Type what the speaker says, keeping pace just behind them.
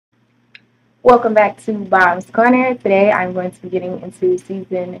Welcome back to Bob's Corner. Today I'm going to be getting into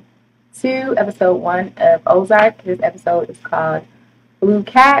season 2, episode 1 of Ozark. This episode is called Blue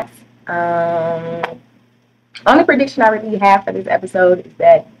Cats. Only prediction I really have for this episode is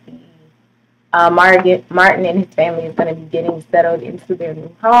that Martin and his family is going to be getting settled into their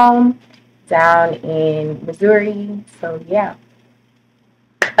new home down in Missouri. So, yeah.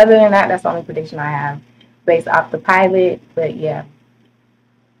 Other than that, that's the only prediction I have based off the pilot. But, yeah,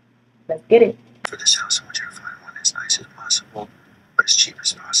 let's get it. For this house, I want you to find one as nice as possible, but as cheap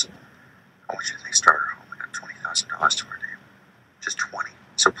as possible. I want you to think starter home. I got $20,000 to our name. Just 20.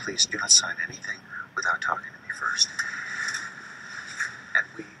 So please do not sign anything without talking to me first. And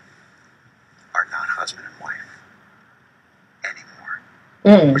we are not husband and wife anymore.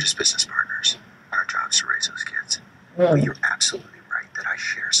 We're just business partners. And our job is to raise those kids. But you're absolutely right that I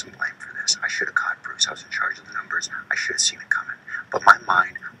share some blame for this. I should have caught Bruce. I was in charge of the numbers. I should have seen it coming. But my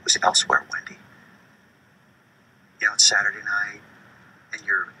mind was elsewhere, Wendy. You know, it's Saturday night, and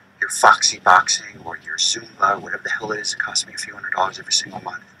you're Foxy boxing or your Zumba, whatever the hell it is. It costs me a few $100s every single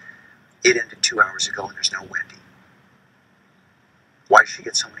month. It ended 2 hours ago, and there's no Wendy. Why does she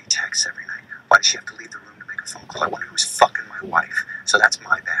get so many texts every night? Why does she have to leave the room to make a phone call? I wonder who's fucking my wife. So that's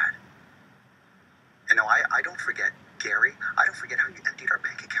my bad. And no, I don't forget Gary. I don't forget how you emptied our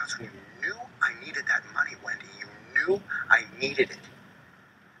bank accounts when you knew I needed that money, Wendy. You knew I needed it.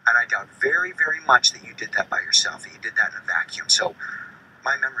 And I doubt very, very much that you did that by yourself, that you did that in a vacuum. So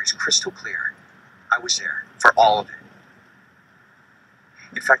my memory is crystal clear. I was there for all of it.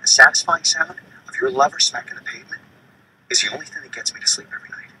 In fact, the satisfying sound of your lover smacking the pavement is the only thing that gets me to sleep every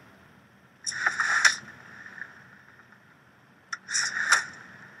night.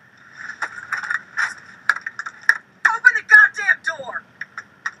 Open the goddamn door!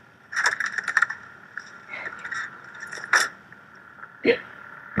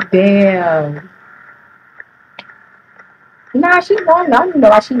 Damn. Nah, she won. I don't even know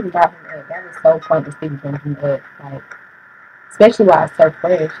why she even brought him up. That was so pointless to even bring him up. Like, especially while it's so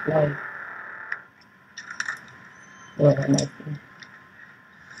fresh. Like, well, that makes sense.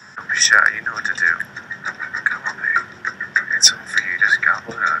 Don't be shy. You know what to do. Come on, babe. It's all for you. Just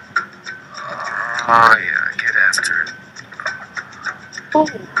gobble it up. Oh, yeah. Get after it. Oh.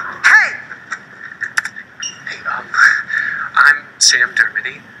 Hey! Hey, I'm Sam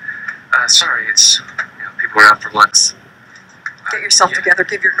Dermody. Sorry, it's, people are out for lunch. Get yourself together.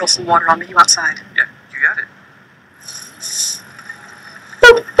 Give your girl some water. I'll meet you outside. Yeah, you got it.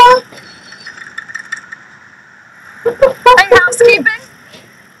 Hey, housekeeping?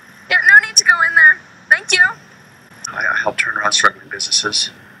 Yeah, no need to go in there. Thank you. I help turn around struggling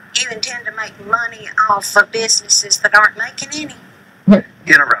businesses. You intend to make money off of businesses that aren't making any?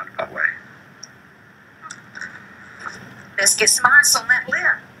 In a roundabout way. Let's get some ice on that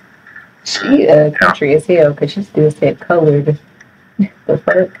lip. She country as hell because she still said colored. The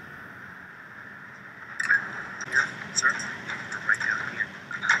fuck? Sir, right down here.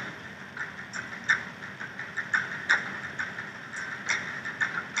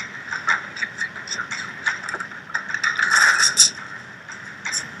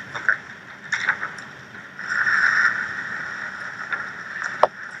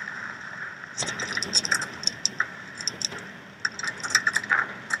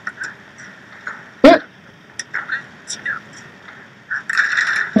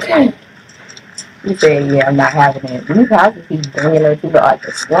 Okay. She said, yeah, I'm not having it. These houses he's bringing her to the like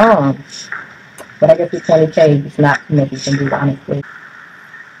the slums. But I guess it's 20K. It's not too much you can do, honestly.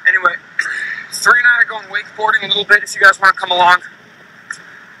 Anyway, 3 and I are going wakeboarding a little bit if you guys want to come along.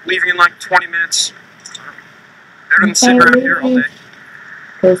 Leaving in like 20 minutes. Better than sitting around here all day.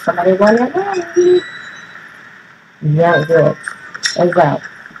 Because somebody wanted money. Yeah, good. What's up?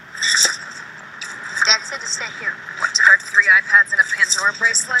 Dad said to stay here. What, to guard 3 iPads and a Pandora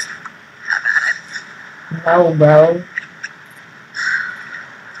bracelet? How about it? No, bro.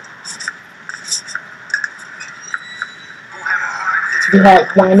 You had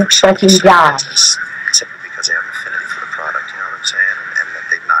one fucking job. Simply because they have an affinity for the product, you know what I'm saying? And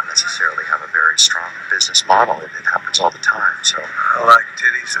that they not necessarily have a very strong business model. It happens all the time, so. I like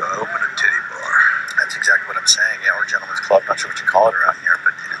titties, so I open a titty bar. That's exactly what I'm saying, yeah, or gentleman's club. Not sure what you call it around here,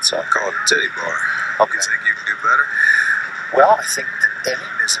 but it's Call it a titty bar. Okay. You think you can do better? Well, I think that any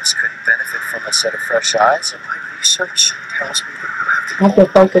business could benefit from a set of fresh eyes, and my research tells me that you have to. I have to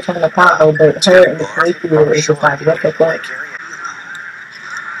focus on the combo, but her in the playfield is just like, what the fuck?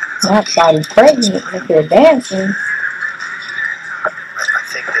 That body's pregnant if they're dancing. I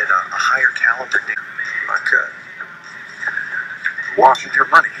think that a higher caliber thing. My cut. Washing your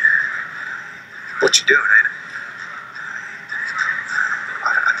money. What you doing, ain't it? I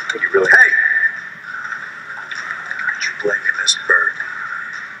don't think you really. Hey!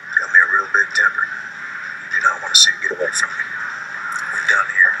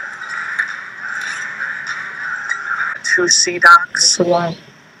 sea docks. That's the one.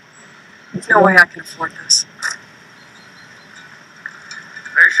 No way I can afford this.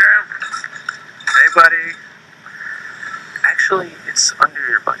 Hey, Sam. Hey, buddy. Actually, it's under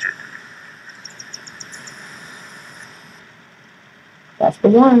your budget. That's the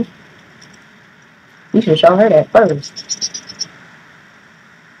one. You should show her that first.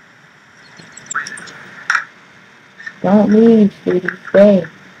 Don't leave, sweetie. Stay.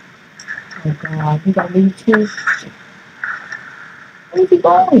 Oh God, you gotta leave too. Where's he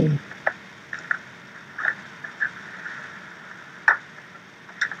going?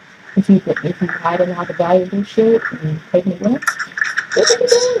 Is he hiding all the valuable shit and taking it with? What's he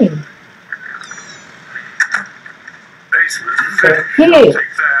doing? Basement. Here. I'll take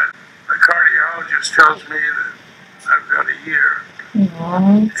that. The cardiologist tells me that I've got a year.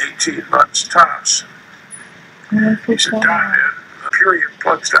 Aww. 18 months tops. He said, Diamond, the period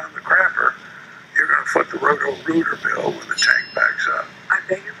plugs down the crapper. You're going to foot the roto-rooter bill when the tank backs up. I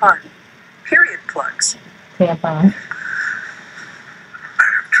beg your pardon. Period plugs. Tampon. I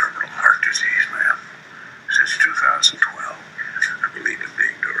have terminal heart disease, ma'am. Since 2012. I believe in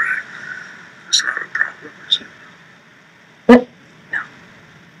being direct. It's not a problem, is it?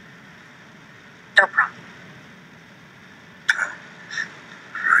 No problem. Oh,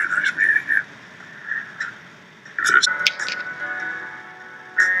 very nice meeting you. If there's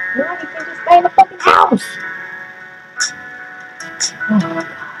Why you can just stay in the fucking house? Oh my God,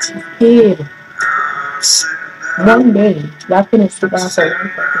 this kid. One day, y'all couldn't sit down for one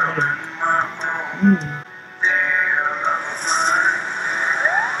fucking day.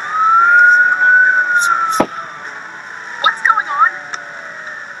 What's going on?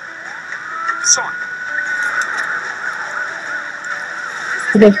 Son.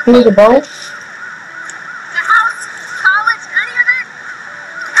 Did they steal the boat? The house? College? Any of it?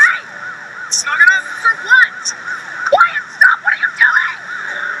 Hey! Snug enough? For what? Wyatt, stop! What are you doing?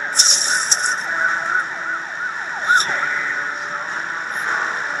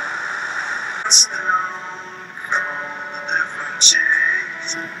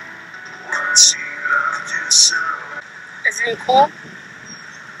 Is it cool?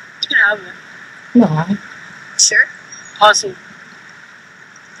 Yeah. No. Sure. Awesome.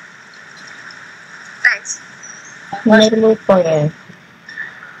 Thanks. I made a little friend.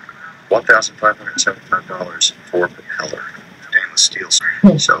 $1,575 for propeller, stainless steel.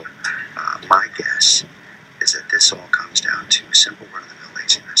 So, my guess is that this all comes down to simple run-of-the-mill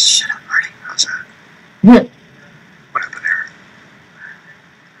laziness. Shut up, Marty. How's that? Yeah. What happened there?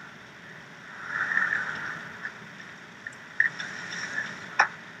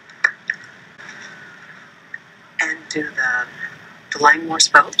 And do the Langmore's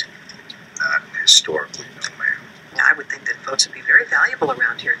boat? Not historically, no, ma'am. Yeah, I would think that boats would be very valuable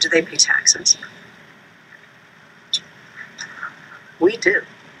around here. Do they pay taxes? We do.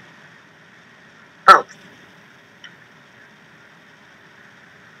 Both.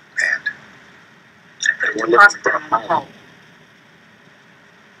 And I put a we're deposit looking for a down on the home.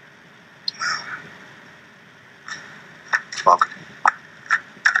 welcome.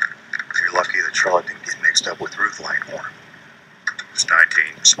 You're lucky that Charlotte didn't get mixed up with Ruth Langhorne. She's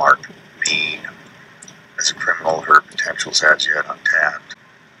 19, smart, mean. As a criminal, her potential's as yet untapped.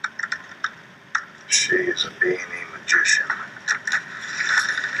 She is a beanie magician.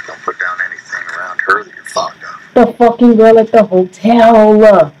 Don't put down anything around her that you're fond of. The fucking girl at the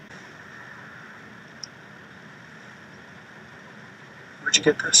hotel. Where'd you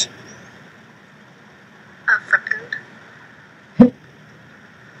get this? From food.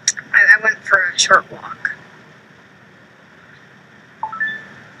 I went for a short walk.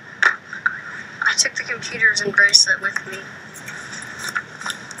 I took the computers and bracelet with me.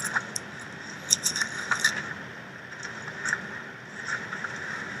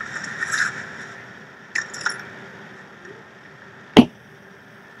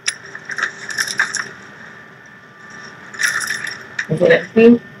 Is it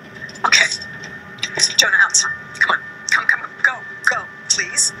empty? Okay. Jonah, outside. Come on. Come on. Go.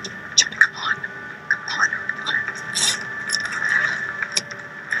 Please. Jonah, come on. Come on.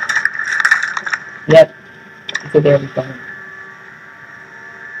 Yep. It's a very fun.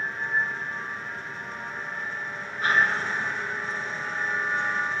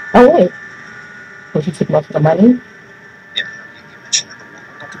 Oh wait. Well, she took most of the money? Yeah, you mentioned that the woman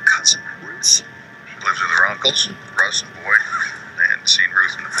of her cousin, Ruth. She lives with her uncles, Russ and Boyd. They hadn't seen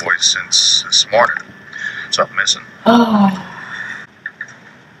Ruth and the boys since this morning. Something missing. Oh.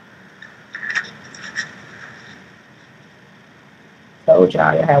 Told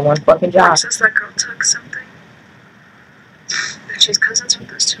y'all you had one fucking job. Says that girl took something. That she's cousins with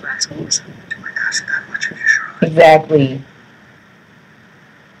those two assholes. Do I ask that much of you, Charlotte? Exactly.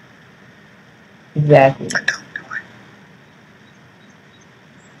 Exactly. I don't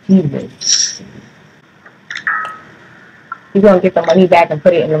do it. Jesus. You're gonna get the money back and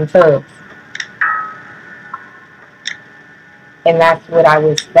put it in them tubs. And that's what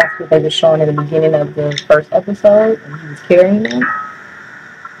they were showing at the beginning of the first episode. And he was carrying them,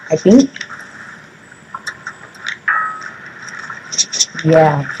 I think.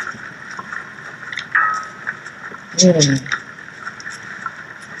 Yeah.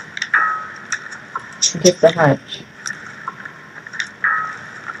 Just a hunch.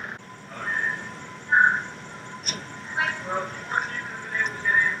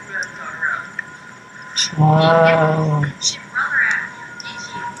 Wow.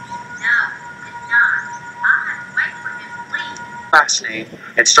 Last name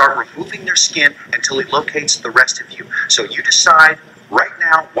and start removing their skin until he locates the rest of you. So you decide right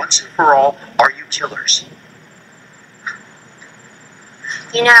now, once and for all, are you killers?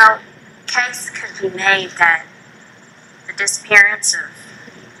 You know, case could be made that the disappearance of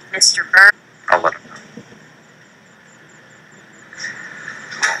Mr. Bird. I'll let him know.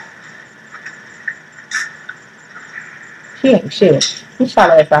 She ain't shit. Get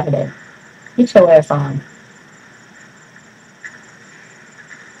your ass out of there. Get your ass on.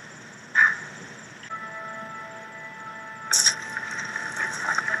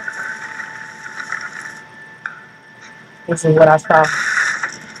 This is what I saw.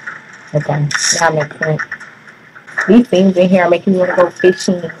 Okay, that makes sense. These things in here make you want to go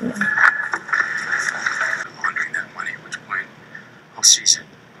fishing. Laundering that money, which point I'll seize it,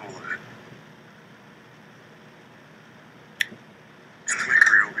 all of it. And then my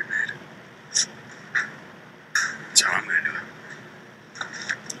career will be made. That's how I'm gonna do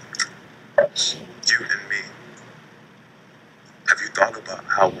it. You and me. Have you thought about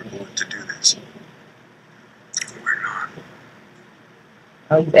how we're going to do this? We're not.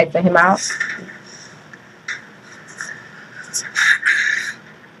 Oh, you Xing him out?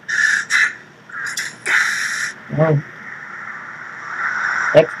 Oh.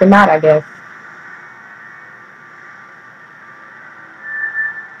 X him out, I guess.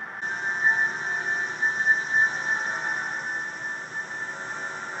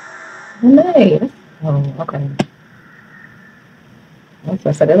 Nice. Oh, okay. I was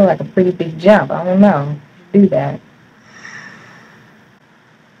gonna say, they look like a pretty big jump. I don't know. Do that.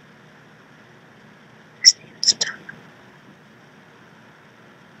 His name is Doug.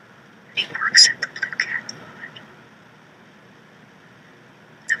 He works at the Blue Cat Lodge.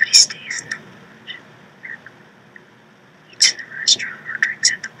 Nobody stays in the lodge. Eats in the restaurant or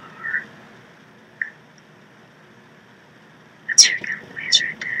drinks at the bar. That's your kind of place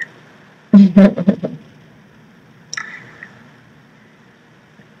right there.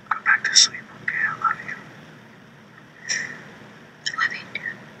 Go back to sleep, okay? I love you. Love you, dude.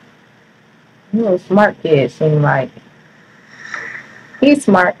 You little smart kid, seem like. He's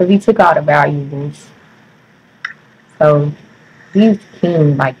smart because he took all the valuables. So he's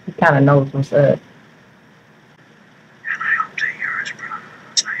keen, like he kind of knows what's up. And I hope that you're as proud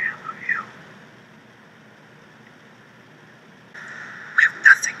as I am of you. We have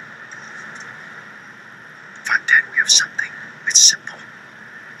nothing. If I'm dead, we have something. It's simple.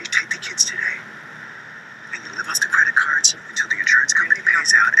 You take the kids today, and you live off the credit cards until the insurance company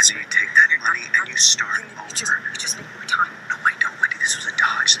pays out, and then you take that money and you start over. You just make more time. No, I don't, Wendy. This was a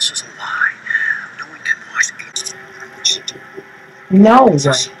dodge. This was a lie. No one can wash the agents. No way. If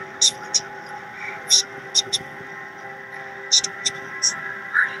somebody else finds out money, if someone else has money, storage place.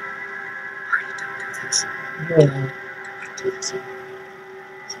 Marty, don't do this. Yeah. Do this.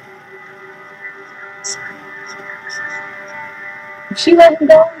 She let him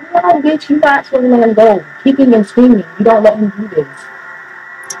go? No, bitch, you not supposed to let him go. Kicking and screaming. You don't let him do this.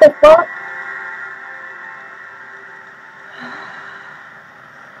 What the fuck?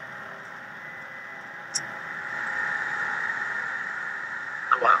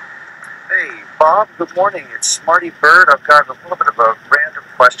 Hello. Hey, Bob. Good morning. It's Marty Bird. I've got a little bit of a random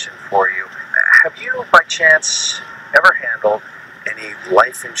question for you. Have you, by chance, ever handled any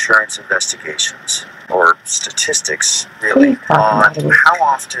life insurance investigations or statistics, really, on how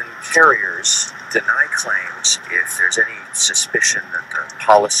often carriers deny claims if there's any suspicion that the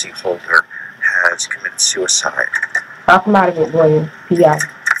policyholder has committed suicide? Talk him out of it, William. P.I.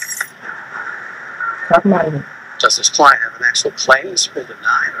 Talk him out of it. Does this client have an actual claim that's been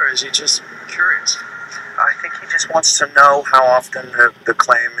denied, or is he just curious? I think he just wants to know how often the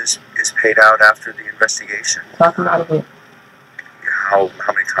claim is paid out after the investigation. Talk him out of it. How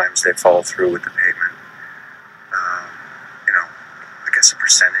many times they follow through with the payment. I guess a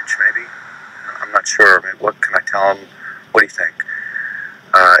percentage maybe. I'm not sure. I mean, what can I tell him? What do you think?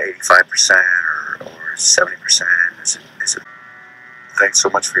 85% or 70%? Is it? Thanks so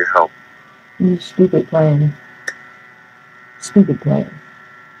much for your help. You stupid plan. Stupid plan.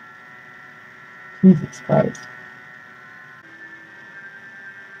 Jesus Christ.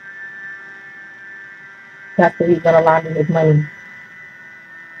 That's where he's gonna launder his money.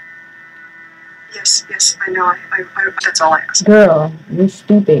 Yes, I know. I that's all I ask. Girl, you're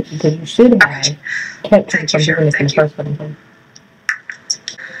stupid because you should have Alright. kept him Thank from you, doing Sharon. this in the Thank you. first place.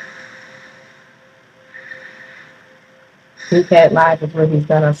 He can't lie before he's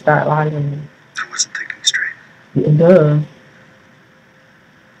gonna start laundering. I wasn't thinking straight. Duh.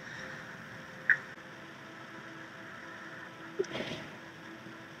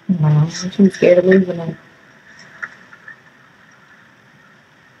 Wow, aren't you scared of losing him?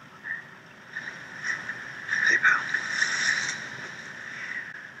 Hey, pal.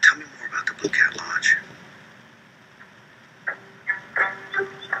 Tell me more about the Blue Cat Lodge.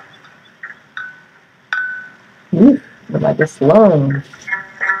 Oof, look like a slum.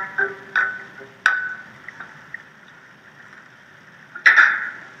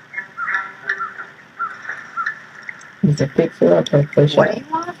 He's a fixer up or push What up. do you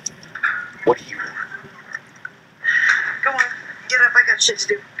want? What do you want? Go on. Get up. I got shit to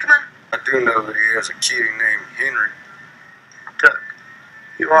do. Come on. I do know that he has a kitty named Henry. Doug,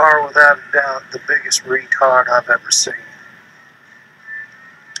 you are without a doubt the biggest retard I've ever seen.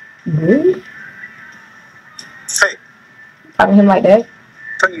 Really? Hey, Talking to him like that?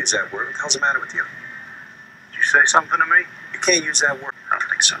 don't use that word. What the hell's the matter with you? Did you say something to me? You can't use that word. I don't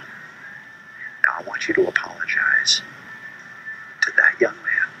think so. Now, I want you to apologize to that young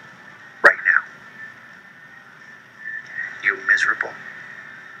man right now. You miserable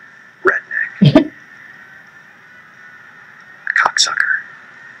redneck cocksucker.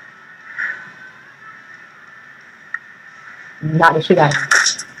 Not the shit out of him.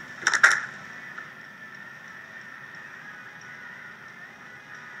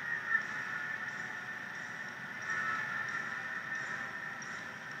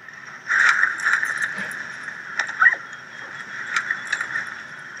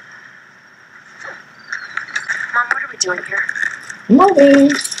 Mom, what are we doing here?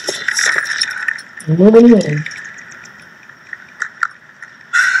 Moving. Moving in.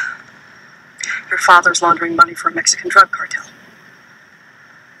 Your father's laundering money for a Mexican drug cartel.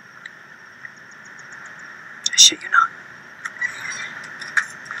 I shit you not.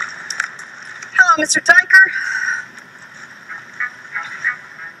 Hello, Mr. Dyker.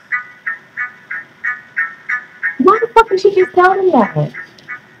 Why the fuck would she just tell him that?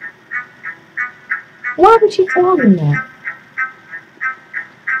 Why would she tell him that?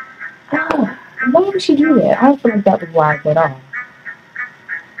 Oh, why would she do that? I don't feel like that was wise at all.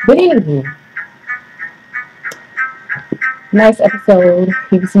 But anywho, nice episode.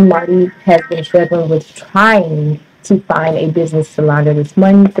 You can see Marty has been struggling with trying to find a business to launder this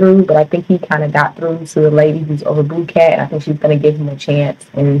money through, but I think he kind of got through to the lady who's over Blue Cat, and I think she's going to give him a chance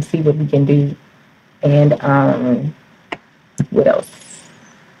and see what he can do. And what else?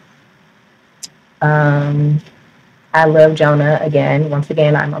 I love Jonah again. Once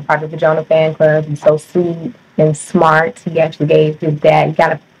again, I'm a part of the Jonah fan club. He's so sweet and smart. He actually gave his dad, you got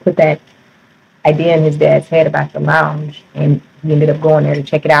to put that idea in his dad's head about the lounge, and he ended up going there to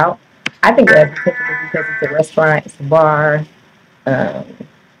check it out. I think that's potential because it's a restaurant, it's a bar,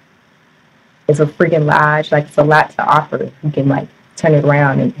 it's a freaking lodge. Like, it's a lot to offer. You can, like, turn it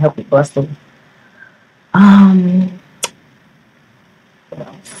around and help it bustle. What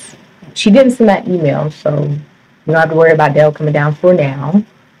else? She didn't send that email, so you don't have to worry about Dell coming down for now.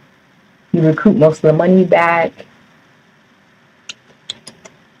 You recoup most of the money back.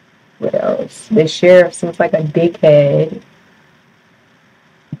 What else? The sheriff seems like a dickhead.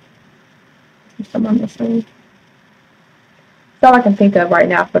 Someone missing. That's all I can think of right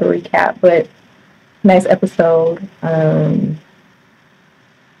now for the recap, but nice episode.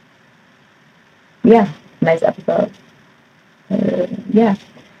 Yeah, nice episode. Yeah,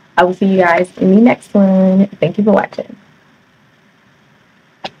 I will see you guys in the next one. Thank you for watching.